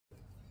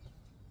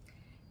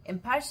In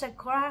Parshat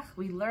Korach,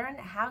 we learn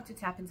how to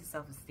tap into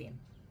self-esteem.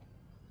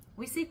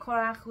 We see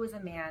Korach, who is a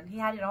man, he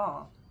had it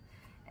all.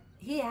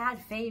 He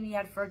had fame, he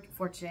had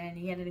fortune,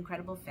 he had an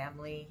incredible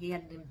family, he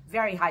had a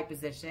very high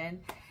position,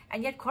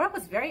 and yet Korach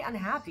was very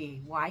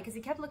unhappy. Why? Because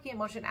he kept looking at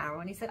Moshe and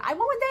Aaron and he said, I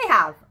want what they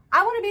have.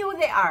 I want to be who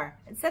they are.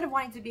 Instead of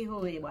wanting to be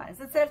who he was,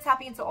 instead of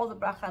tapping into all the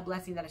bracha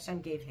blessing that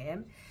Hashem gave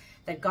him,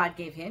 that God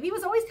gave him, he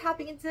was always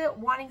tapping into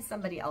wanting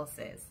somebody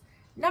else's.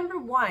 Number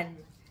one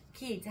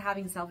key to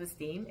having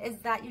self-esteem is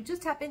that you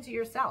just tap into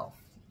yourself.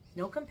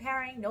 No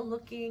comparing, no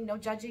looking, no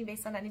judging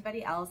based on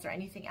anybody else or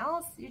anything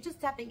else. You're just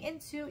tapping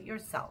into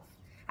yourself.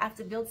 I have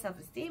to build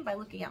self-esteem by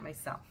looking at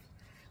myself.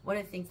 What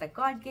are the things that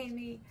God gave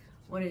me?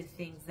 What are the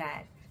things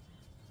that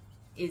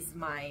is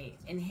my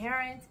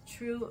inherent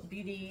true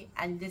beauty?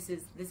 And this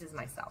is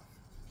myself.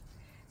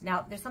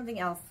 Now, there's something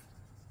else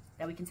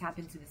that we can tap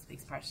into this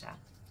week's Parsha.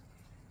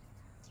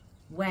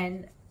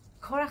 When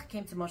Korach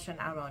came to Moshe and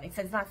Aaron, it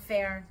said it's not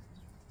fair,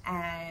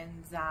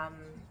 and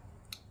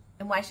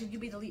why should you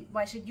be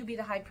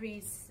the high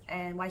priest,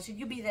 and why should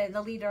you be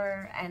the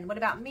leader, and what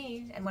about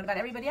me, and what about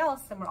everybody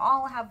else, and we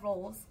all have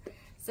roles.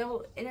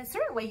 So in a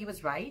certain way, he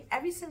was right.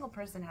 Every single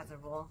person has a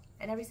role,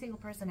 and every single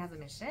person has a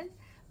mission,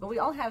 but we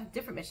all have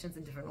different missions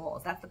and different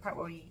roles. That's the part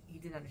where he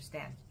didn't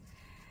understand.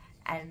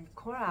 And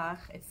Korach,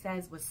 it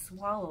says, was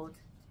swallowed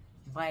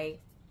by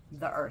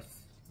the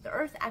earth. The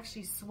earth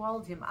actually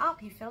swallowed him up.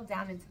 He fell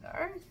down into the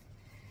earth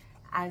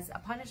as a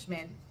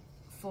punishment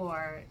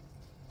for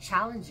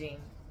challenging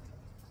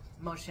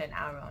Moshe and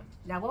Aaron.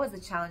 Now, what was the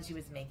challenge he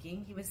was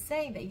making? He was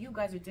saying that you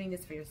guys are doing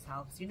this for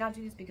yourselves. You're not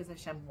doing this because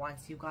Hashem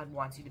wants you. God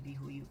wants you to be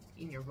who you,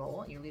 in your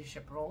role, in your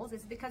leadership roles.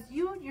 It's because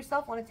you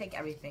yourself want to take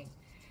everything.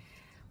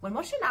 When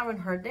Moshe and Aaron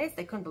heard this,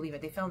 they couldn't believe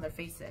it. They fell on their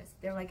faces.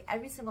 They're like,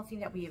 every single thing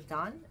that we have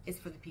done is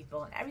for the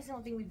people. And every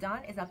single thing we've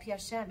done is Al Pi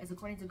Hashem, is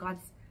according to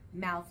God's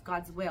mouth,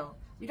 God's will.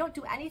 We don't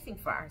do anything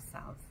for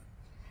ourselves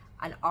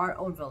on our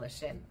own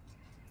volition.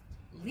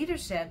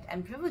 Leadership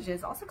and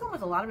privileges also come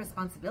with a lot of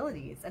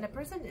responsibilities, and a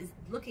person is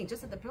looking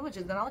just at the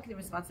privileges, they're not looking at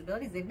the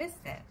responsibilities. They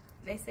missed it.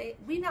 They say,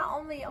 we not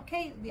only,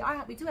 okay,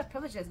 we do have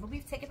privileges, but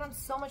we've taken on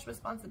so much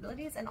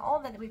responsibilities, and all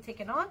that we've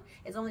taken on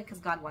is only because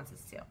God wants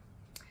us to.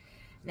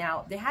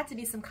 Now, there had to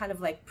be some kind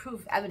of like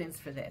proof evidence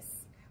for this.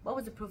 What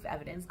was the proof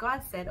evidence?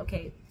 God said,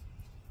 okay,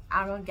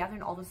 Aaron,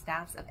 gathering all the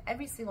staffs of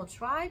every single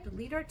tribe,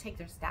 leader, take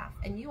their staff,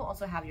 and you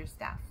also have your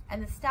staff,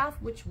 and the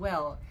staff which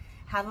will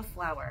have a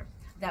flower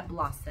that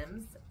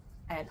blossoms,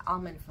 an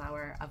almond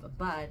flower of a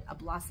bud, a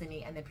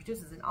blossoming, and then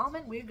produces an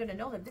almond, we're going to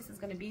know that this is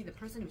going to be the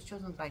person who's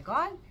chosen by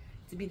God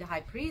to be the high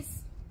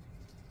priest.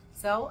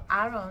 So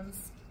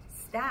Aaron's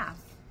staff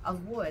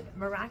of wood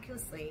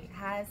miraculously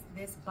has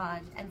this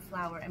bud and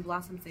flower and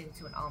blossoms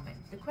into an almond.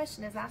 The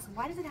question is asked,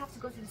 why does it have to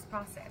go through this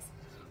process?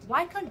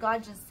 Why couldn't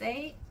God just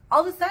say,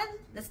 all of a sudden,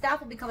 the staff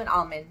will become an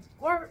almond,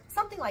 or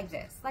something like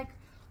this? Like,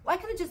 why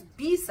couldn't it just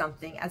be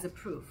something as a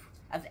proof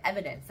of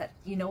evidence that,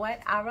 you know what,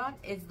 Aaron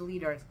is the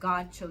leader,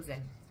 God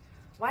chosen?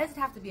 Why does it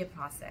have to be a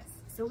process?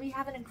 So we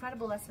have an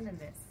incredible lesson in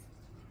this,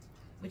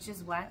 which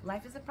is what?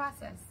 Life is a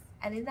process.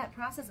 And in that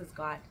process is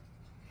God.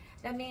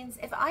 That means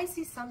if I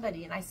see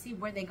somebody and I see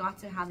where they got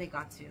to, how they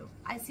got to,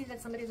 I see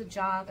that somebody has a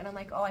job and I'm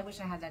like, oh, I wish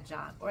I had that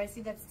job. Or I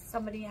see that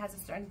somebody has a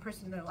certain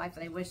person in their life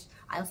that I wish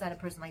I also had a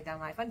person like that in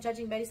life. I'm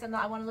judging based on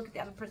that. I want to look at the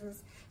other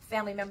person's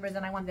family members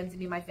and I want them to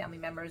be my family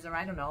members, or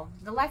I don't know,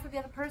 the life of the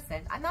other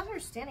person. I'm not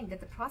understanding that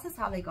the process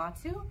how they got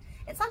to,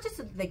 it's not just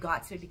that they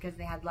got to it because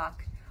they had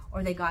luck,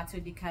 or they got to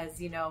it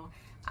because, you know,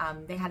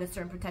 they had a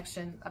certain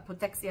protection, a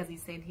protexia, as you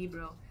say in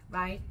Hebrew,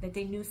 right? That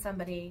they knew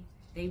somebody,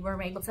 they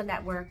were able to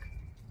network.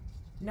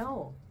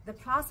 No, the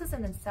process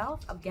in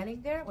itself of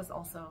getting there was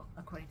also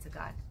according to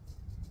God.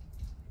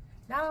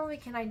 Not only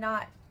can I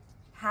not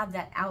have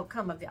that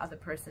outcome of the other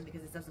person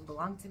because it doesn't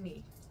belong to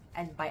me,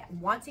 and by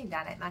wanting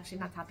that, I'm actually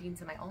not tapping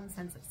into my own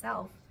sense of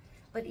self,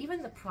 but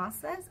even the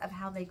process of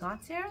how they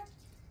got there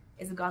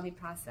is a godly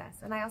process.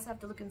 And I also have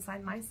to look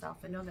inside myself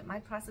and know that my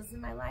processes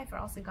in my life are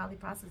also godly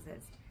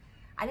processes.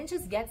 I didn't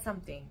just get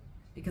something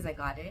because I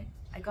got it.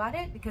 I got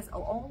it because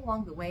all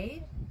along the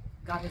way,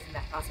 God was in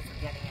that process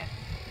of getting it.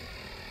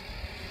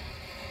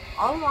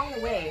 All along the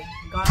way,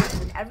 God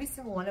is in every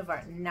single one of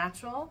our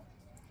natural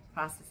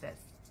processes.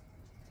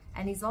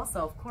 And He's also,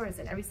 of course,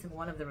 in every single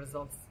one of the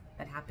results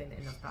that happen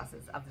in those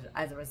processes,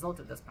 as a result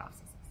of those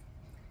processes.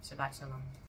 Shabbat Shalom.